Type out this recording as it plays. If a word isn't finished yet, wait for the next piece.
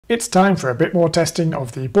it's time for a bit more testing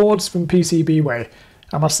of the boards from PCBWay.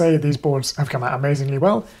 I must say these boards have come out amazingly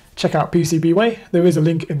well. Check out PCBWay, there is a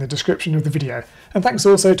link in the description of the video. And thanks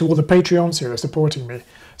also to all the Patreons who are supporting me.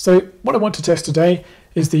 So what I want to test today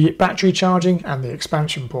is the battery charging and the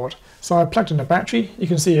expansion port. So I've plugged in a battery, you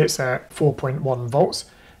can see it's at 4.1 volts.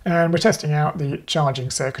 And we're testing out the charging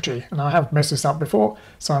circuitry, and I have messed this up before,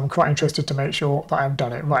 so I'm quite interested to make sure that I've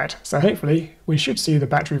done it right. So hopefully we should see the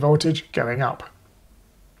battery voltage going up.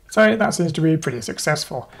 So that seems to be pretty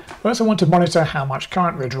successful. We also want to monitor how much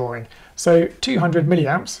current we're drawing. So 200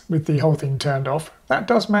 milliamps with the whole thing turned off, that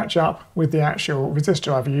does match up with the actual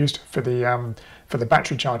resistor I've used for the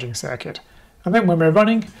battery charging circuit. And then when we're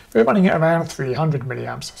running at around 300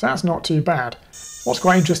 milliamps, so that's not too bad. What's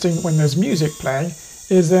quite interesting when there's music playing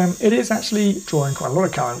is it is actually drawing quite a lot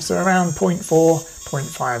of current, so around 0.4,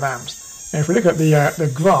 0.5 amps. And if we look at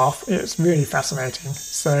the graph, it's really fascinating.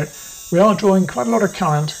 So we are drawing quite a lot of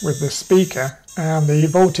current with the speaker, and the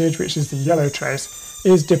voltage, which is the yellow trace,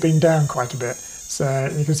 is dipping down quite a bit.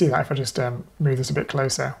 So you can see that if I just move this a bit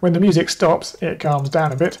closer. When the music stops, it calms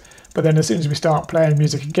down a bit, but then as soon as we start playing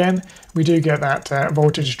music again, we do get that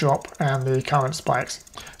voltage drop and the current spikes.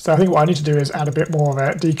 So I think what I need to do is add a bit more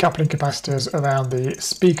decoupling capacitors around the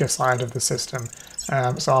speaker side of the system.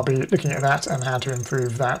 So I'll be looking at that and how to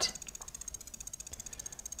improve that.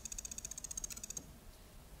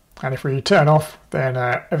 And if we turn off, then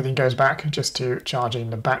everything goes back just to charging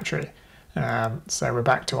the battery. So we're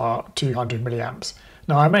back to our 200 milliamps.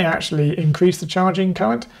 Now I may actually increase the charging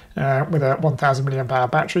current with a 1000 milliamp hour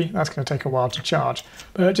battery. That's going to take a while to charge.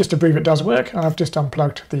 But just to prove it does work, I've just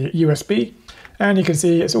unplugged the USB. And you can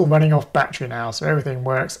see it's all running off battery now, so everything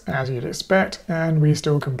works as you'd expect, and we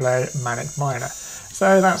still can play Manic Miner.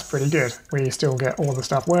 So that's pretty good. We still get all the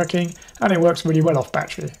stuff working, and it works really well off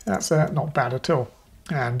battery. That's not bad at all.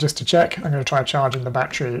 And just to check, I'm going to try charging the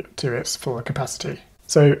battery to its full capacity.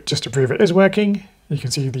 So just to prove it is working, you can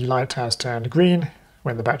see the light has turned green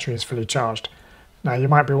when the battery is fully charged. Now you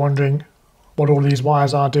might be wondering what all these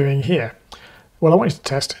wires are doing here. Well, I want you to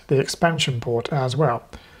test the expansion port as well.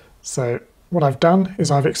 So what I've done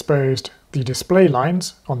is I've exposed the display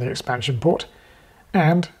lines on the expansion port,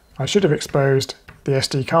 and I should have exposed the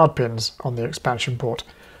SD card pins on the expansion port.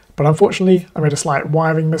 But unfortunately, I made a slight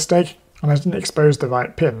wiring mistake and I didn't expose the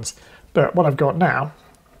right pins. But what I've got now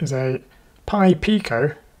is a Pi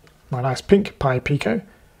Pico, my nice pink Pi Pico,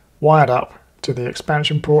 wired up to the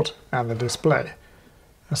expansion port and the display.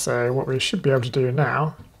 So what we should be able to do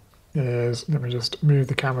now is, let me just move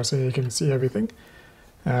the camera so you can see everything.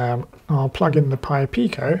 I'll plug in the Pi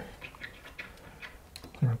Pico,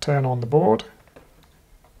 I'll turn on the board,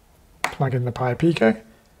 plug in the Pi Pico.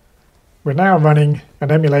 We're now running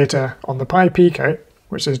an emulator on the Pi Pico,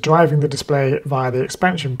 which is driving the display via the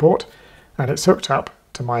expansion port, and it's hooked up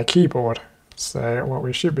to my keyboard. So what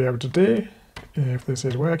we should be able to do, if this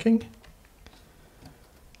is working,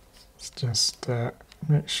 is just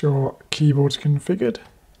make sure keyboard's configured.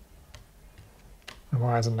 And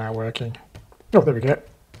why isn't now working? Oh, there we go.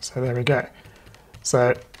 So there we go.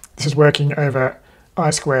 So this is working over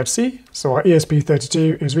I2C. So our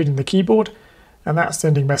ESP32 is reading the keyboard, and that's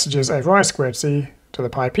sending messages over I2C to the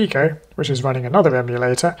Pi Pico, which is running another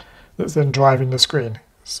emulator that's then driving the screen.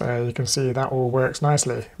 So you can see that all works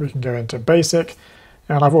nicely. We can go into basic,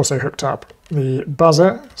 and I've also hooked up the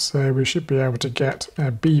buzzer, so we should be able to get a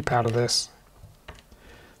beep out of this.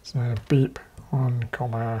 So beep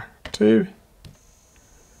 1,2.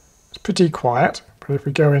 It's pretty quiet. But if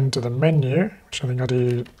we go into the menu, which I think I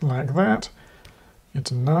do like that,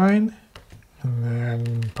 into 9, and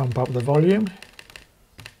then pump up the volume,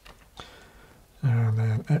 and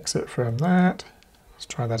then exit from that. Let's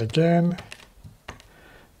try that again.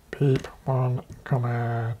 Beep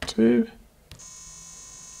 1,2.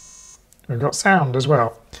 We've got sound as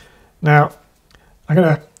well. Now, I'm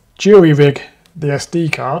going to jury rig the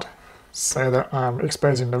SD card so that I'm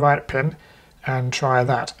exposing the right pin and try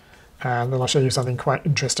that. And then I'll show you something quite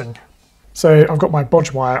interesting. So I've got my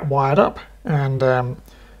bodge wire wired up, and now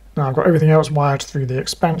I've got everything else wired through the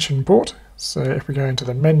expansion port. So if we go into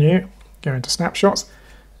the menu, go into snapshots,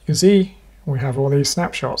 you can see we have all these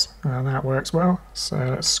snapshots, and that works well. So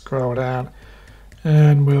let's scroll down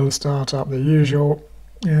and we'll start up the usual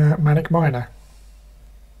Manic Miner.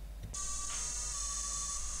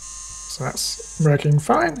 So that's working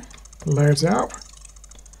fine, loads it up.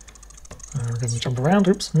 We're going to jump around,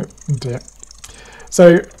 oops, oh dear.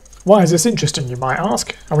 So why is this interesting, you might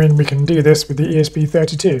ask? I mean, we can do this with the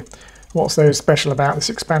ESP32. What's so special about this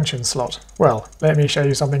expansion slot? Well, let me show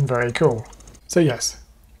you something very cool. So yes,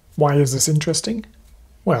 why is this interesting?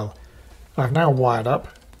 Well, I've now wired up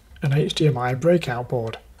an HDMI breakout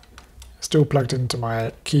board. still plugged into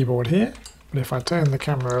my keyboard here, but if I turn the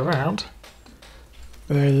camera around,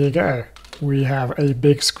 there you go. We have a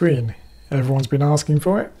big screen. Everyone's been asking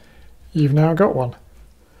for it. You've now got one.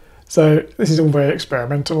 So this is all very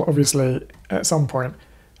experimental. Obviously, at some point,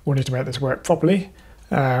 we'll need to make this work properly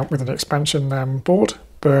with an expansion board.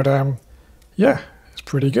 But yeah, it's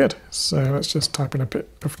pretty good. So let's just type in a bit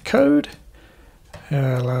of code.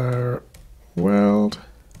 Hello world.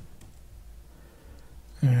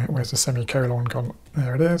 Where's the semicolon gone?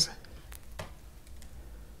 There it is.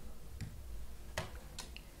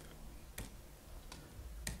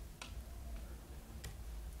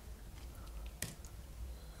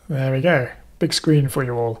 There we go, big screen for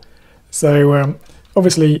you all. So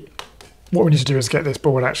obviously what we need to do is get this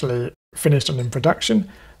board actually finished and in production.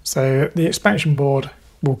 So the expansion board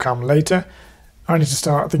will come later. I need to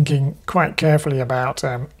start thinking quite carefully about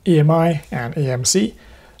EMI and EMC.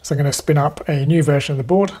 So I'm going to spin up a new version of the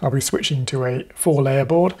board. I'll be switching to a 4-layer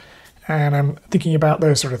board, and I'm thinking about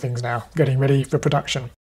those sort of things now, getting ready for production.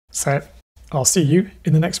 So I'll see you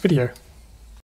in the next video.